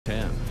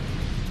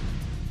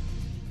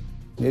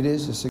It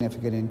is a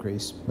significant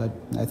increase, but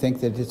I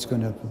think that it's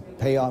going to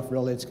pay off.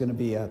 Really, it's going to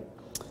be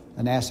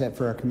an asset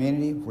for our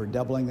community. We're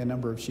doubling the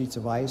number of sheets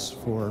of ice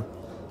for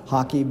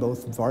hockey,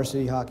 both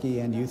varsity hockey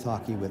and youth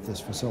hockey with this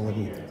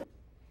facility.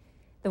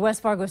 The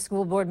West Fargo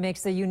School Board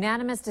makes a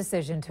unanimous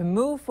decision to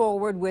move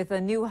forward with a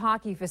new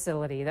hockey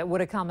facility that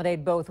would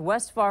accommodate both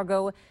West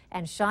Fargo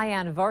and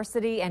Cheyenne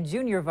varsity and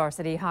junior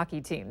varsity hockey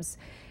teams.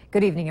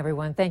 Good evening,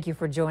 everyone. Thank you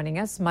for joining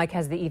us. Mike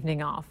has the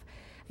evening off.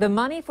 The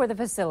money for the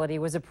facility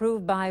was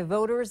approved by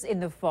voters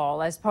in the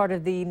fall as part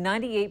of the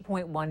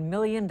 $98.1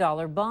 million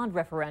bond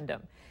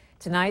referendum.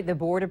 Tonight, the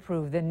board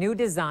approved the new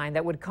design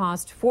that would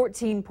cost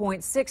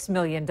 $14.6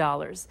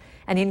 million,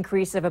 an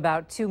increase of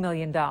about $2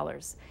 million.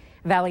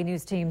 Valley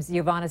News Team's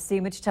Giovanna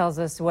Simic tells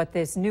us what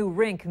this new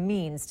rink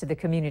means to the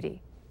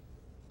community.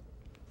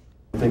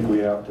 I think we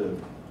have to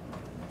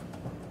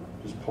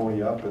just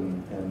pony up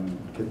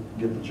and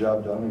get the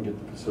job done and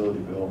get the facility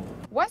built.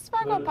 West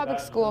Fargo public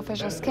school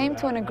officials came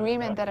to an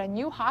agreement that a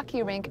new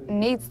hockey rink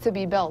needs to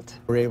be built.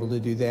 We're able to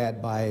do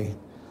that by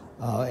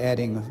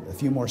adding a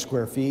few more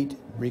square feet,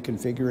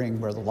 reconfiguring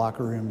where the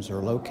locker rooms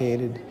are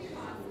located,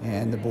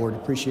 and the board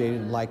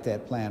appreciated and liked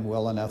that plan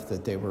well enough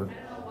that they were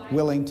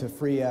willing to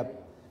free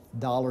up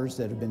dollars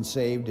that have been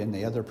saved in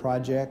the other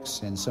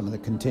projects and some of the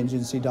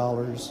contingency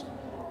dollars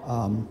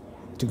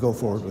to go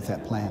forward with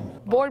that plan.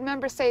 Board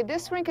members say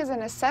this rink is a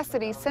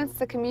necessity since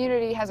the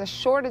community has a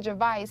shortage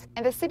of ice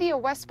and the city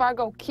of West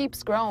Fargo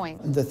keeps growing.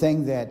 The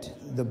thing that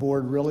the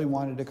board really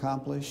wanted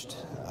accomplished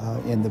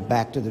in the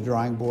back to the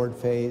drawing board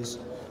phase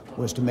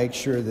was to make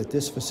sure that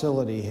this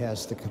facility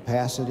has the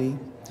capacity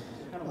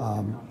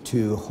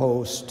to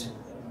host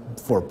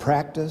for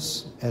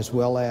practice as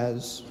well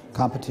as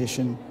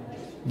competition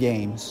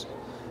games,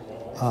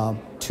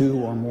 2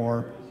 or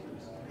more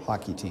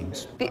hockey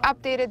teams. The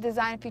updated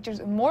design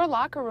features more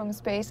locker room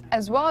space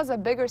as well as a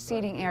bigger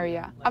seating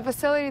area, a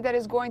facility that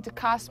is going to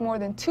cost more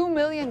than $2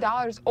 million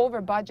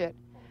over budget.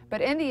 But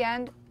in the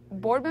end,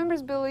 board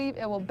members believe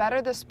it will better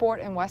the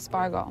sport in West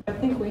Fargo. I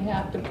think we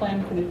have to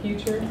plan for the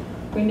future.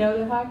 We know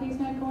that hockey's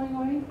not going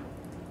away.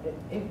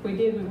 If we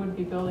did, we wouldn't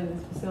be building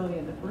this facility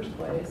in the first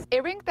place.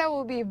 A rink that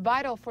will be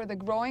vital for the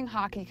growing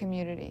hockey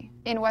community.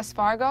 In West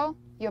Fargo,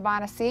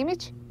 Giovanna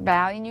Simic,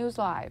 Valley News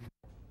Live.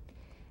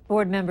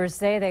 Board members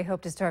say they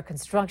hope to start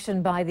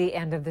construction by the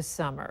end of the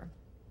summer.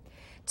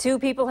 2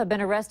 people have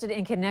been arrested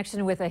in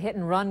connection with a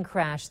hit-and-run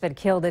crash that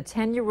killed a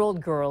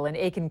 10-year-old girl in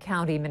Aiken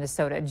County,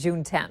 Minnesota,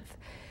 June 10th.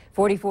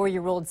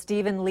 44-year-old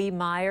Stephen Lee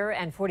Meyer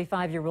and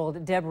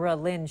 45-year-old Deborah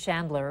Lynn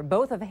Chandler,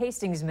 both of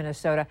Hastings,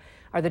 Minnesota,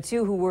 are the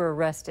 2 who were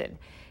arrested.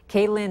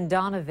 Kaylin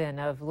Donovan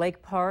of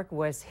Lake Park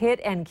was hit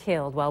and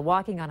killed while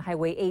walking on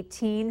Highway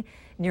 18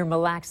 near Mille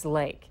Lacs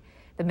Lake.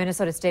 The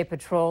Minnesota State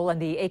Patrol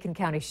and the Aiken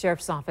County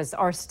Sheriff's Office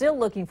are still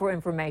looking for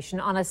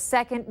information on a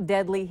second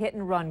deadly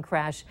hit-and-run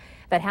crash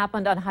that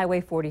happened on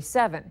Highway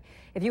 47.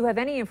 If you have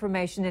any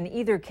information in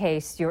either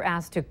case, you're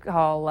asked to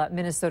call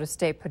Minnesota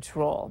State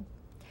Patrol.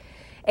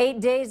 8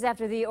 days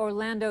after the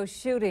Orlando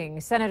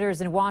shooting, senators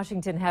in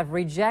Washington have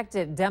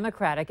rejected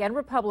Democratic and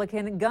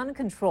Republican gun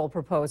control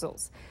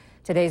proposals.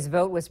 Today's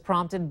vote was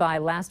prompted by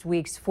last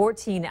week's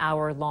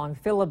 14-hour-long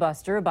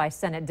filibuster by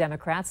Senate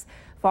Democrats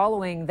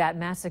following that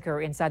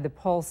massacre inside the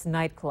Pulse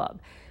nightclub.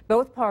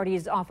 Both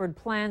parties offered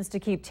plans to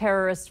keep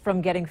terrorists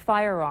from getting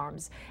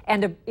firearms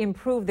and to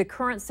improve the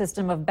current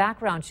system of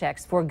background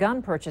checks for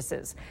gun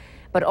purchases.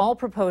 But all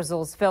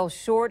proposals fell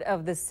short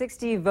of the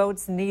 60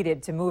 votes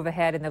needed to move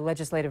ahead in the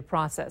legislative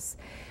process.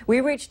 We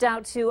reached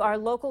out to our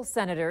local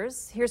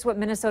senators. Here's what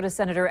Minnesota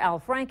Senator Al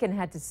Franken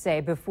had to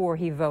say before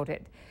he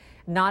voted.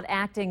 Not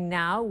acting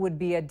now would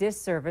be a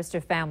disservice to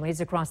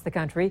families across the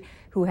country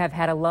who have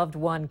had a loved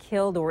one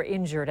killed or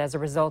injured as a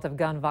result of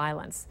gun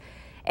violence.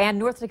 And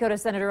North Dakota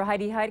Senator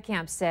Heidi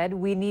Heitkamp said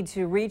we need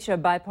to reach a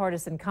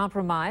bipartisan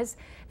compromise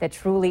that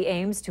truly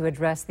aims to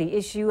address the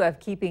issue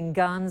of keeping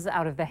guns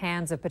out of the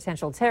hands of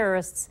potential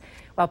terrorists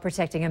while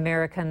protecting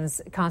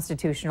Americans'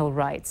 constitutional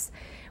rights.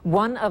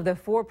 One of the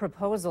 4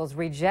 proposals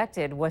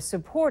rejected was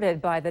supported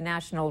by the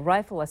National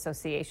Rifle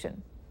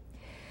Association.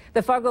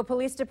 The Fargo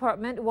Police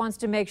Department wants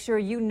to make sure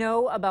you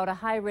know about a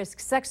high-risk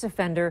sex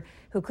offender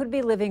who could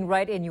be living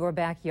right in your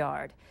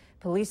backyard.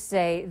 Police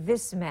say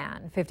this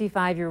man,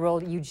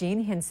 55-year-old Eugene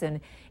Hinson,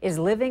 is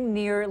living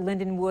near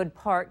Lindenwood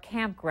Park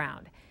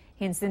Campground.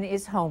 Hinson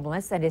is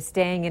homeless and is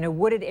staying in a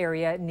wooded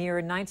area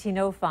near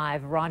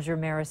 1905 Roger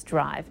Maris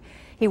Drive.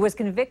 He was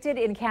convicted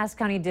in Cass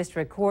County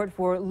District Court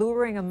for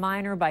luring a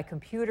minor by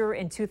computer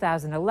in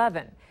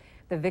 2011.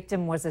 The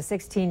victim was a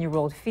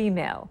 16-year-old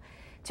female.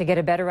 To get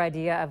a better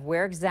idea of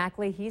where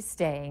exactly he's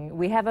staying,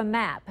 we have a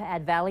map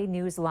at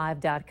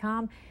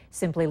valleynewslive.com.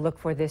 Simply look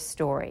for this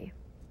story.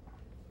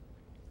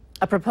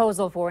 A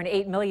proposal for an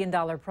 $8 million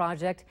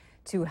project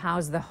to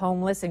house the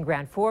homeless in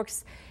Grand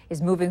Forks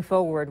is moving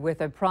forward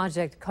with a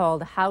project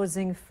called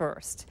Housing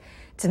First.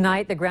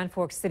 Tonight, the Grand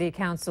Forks City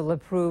Council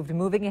approved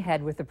moving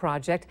ahead with the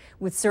project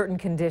with certain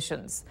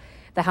conditions.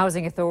 The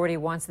Housing Authority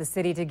wants the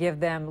city to give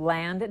them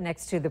land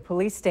next to the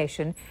police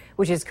station,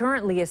 which is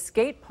currently a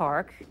skate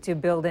park, to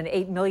build an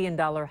 $8 million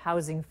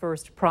Housing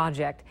First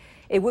project.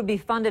 It would be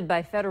funded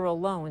by federal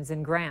loans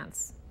and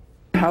grants.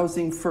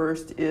 Housing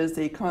First is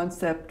a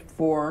concept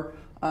for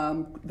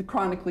the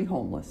chronically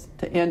homeless,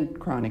 to end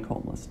chronic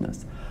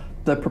homelessness.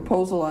 The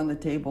proposal on the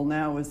table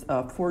now is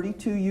a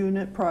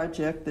 42-unit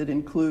project that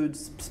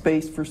includes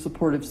space for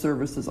supportive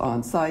services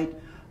on site.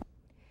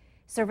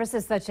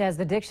 Services such as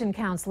addiction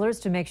counselors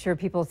to make sure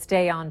people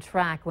stay on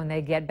track when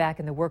they get back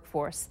in the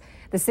workforce.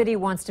 The city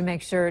wants to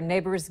make sure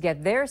neighbors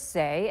get their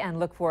say and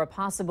look for a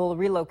possible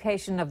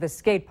relocation of the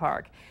skate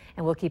park.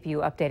 And we'll keep you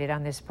updated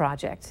on this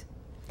project.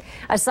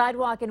 A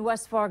sidewalk in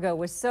West Fargo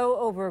was so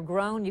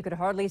overgrown you could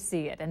hardly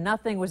see it, and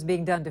nothing was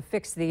being done to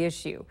fix the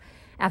issue.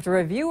 After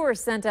a viewer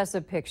sent us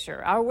a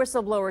picture, our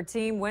whistleblower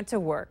team went to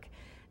work.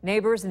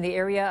 Neighbors in the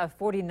area of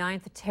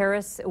 49th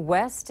Terrace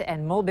West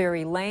and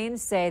Mulberry Lane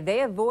say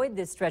they avoid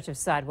this stretch of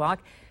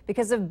sidewalk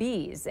because of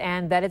bees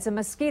and that it's a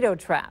mosquito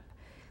trap.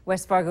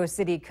 West Fargo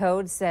City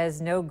Code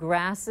says no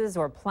grasses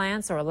or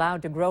plants are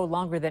allowed to grow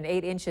longer than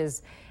 8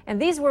 inches,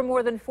 and these were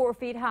more than 4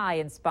 feet high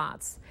in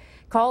spots.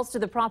 Calls to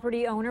the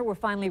property owner were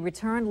finally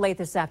returned late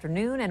this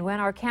afternoon, and when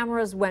our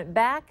cameras went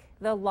back,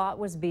 the lot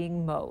was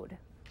being mowed.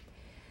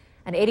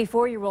 An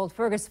 84-year-old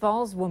Fergus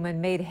Falls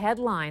woman made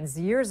headlines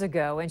years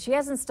ago, and she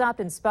hasn't stopped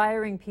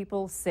inspiring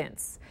people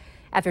since.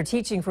 After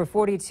teaching for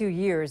 42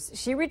 years,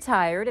 she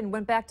retired and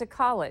went back to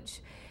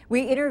college.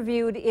 We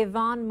interviewed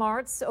Yvonne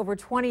Martz over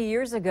 20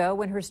 years ago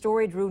when her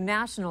story drew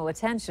national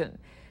attention.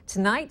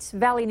 Tonight,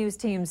 Valley News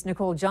Team's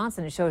Nicole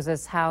Johnson shows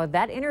us how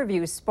that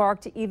interview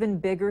sparked even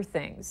bigger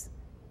things.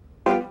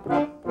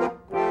 A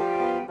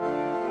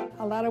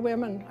lot of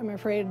women, I'm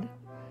afraid,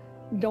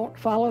 don't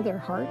follow their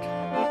heart.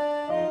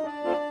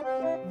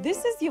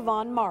 This is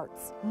Yvonne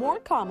Martz, more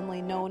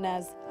commonly known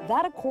as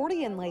that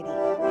accordion lady.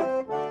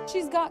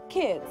 She's got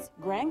kids,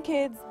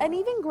 grandkids, and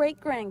even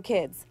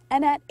great-grandkids.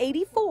 And at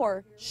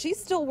 84, she's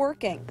still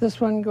working. This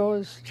one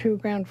goes to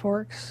Grand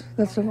Forks.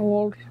 That's an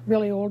old,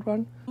 really old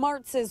one.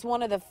 Martz is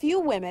one of the few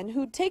women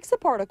who takes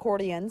apart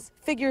accordions,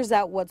 figures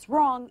out what's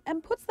wrong,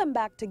 and puts them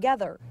back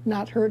together.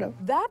 Not heard of.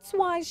 That's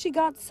why she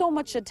got so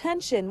much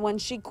attention when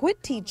she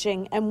quit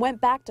teaching and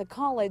went back to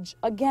college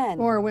again.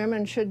 More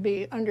women should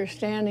be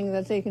understanding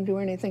that they can do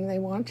anything they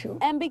want to.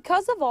 And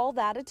because of all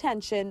that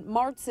attention,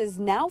 Martz is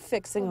now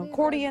fixing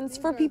accordions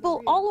for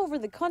people all over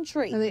the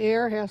country. And the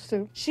air has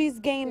to... She's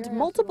gained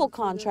multiple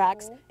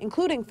contracts,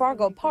 including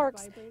Fargo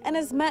Parks, and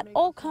has met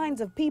all kinds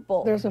of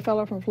people. There's a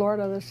fellow from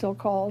Florida that still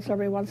calls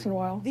every once in a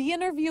while. The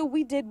interview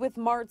we did with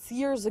Martz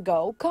years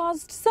ago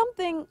caused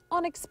something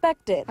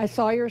unexpected. I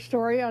saw your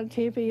story on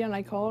TV, and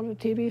I called a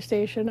TV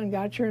station and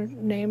got your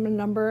name and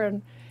number,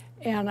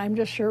 and I'm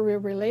just sure we're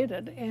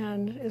related.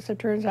 And as it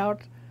turns out,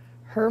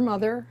 her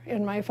mother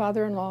and my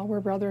father-in-law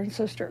were brother and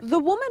sister. The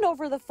woman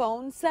over the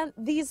phone sent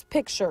these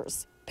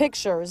pictures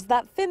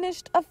that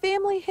finished a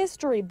family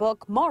history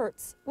book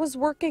Martz was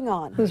working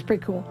on. It was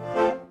pretty cool.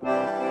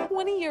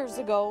 20 years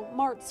ago,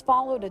 Martz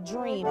followed a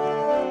dream.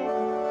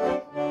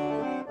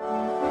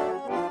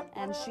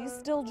 And she's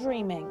still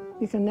dreaming.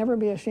 You can never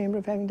be ashamed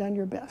of having done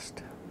your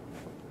best.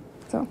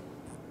 So,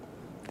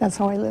 that's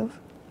how I live.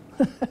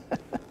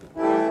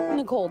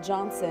 Nicole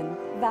Johnson,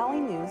 Valley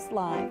News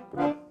Live.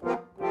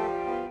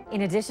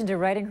 In addition to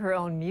writing her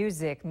own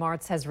music,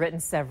 Martz has written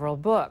several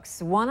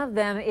books. One of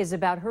them is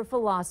about her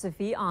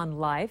philosophy on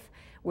life,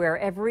 where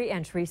every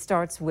entry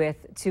starts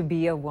with "to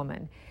be a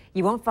woman."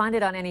 You won't find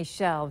it on any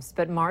shelves,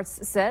 but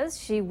Martz says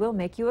she will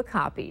make you a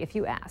copy if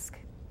you ask.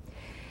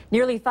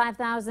 Nearly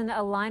 5,000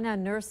 Allina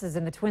nurses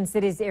in the Twin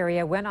Cities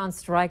area went on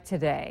strike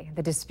today.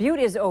 The dispute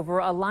is over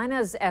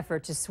Allina's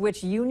effort to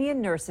switch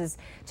union nurses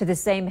to the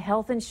same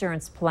health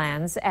insurance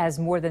plans as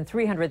more than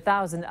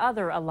 300,000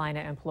 other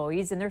Allina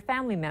employees and their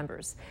family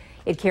members.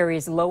 It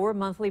carries lower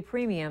monthly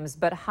premiums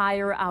but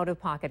higher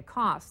out-of-pocket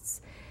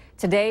costs.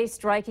 Today,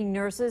 striking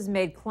nurses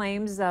made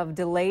claims of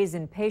delays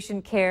in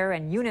patient care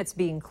and units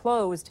being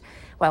closed,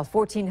 while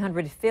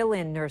 1,400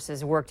 fill-in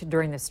nurses worked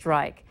during the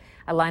strike.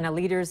 Allina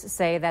leaders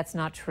say that's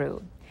not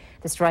true.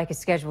 The strike is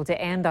scheduled to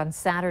end on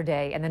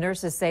Saturday, and the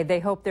nurses say they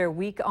hope their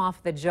week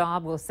off the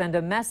job will send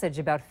a message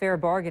about fair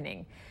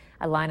bargaining.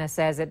 Allina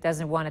says it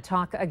doesn't want to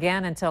talk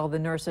again until the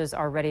nurses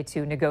are ready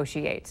to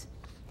negotiate.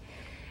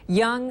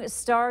 Young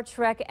Star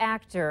Trek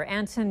actor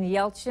Anton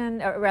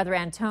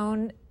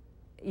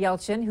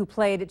Yelchin, who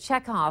played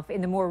Chekhov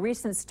in the more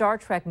recent Star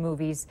Trek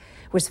movies,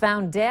 was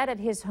found dead at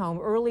his home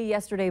early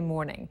yesterday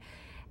morning.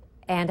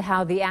 And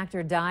how the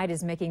actor died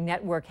is making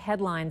network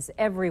headlines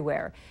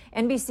everywhere.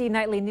 NBC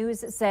Nightly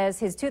News says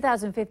his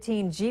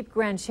 2015 Jeep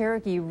Grand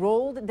Cherokee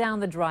rolled down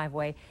the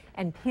driveway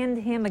and pinned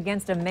him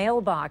against a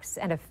mailbox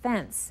and a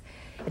fence.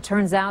 It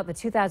turns out the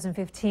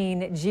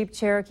 2015 Jeep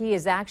Cherokee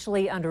is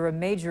actually under a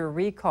major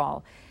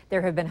recall.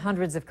 There have been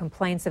hundreds of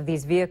complaints of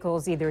these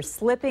vehicles either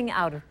slipping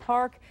out of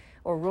park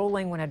or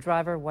rolling when a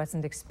driver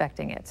wasn't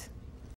expecting it.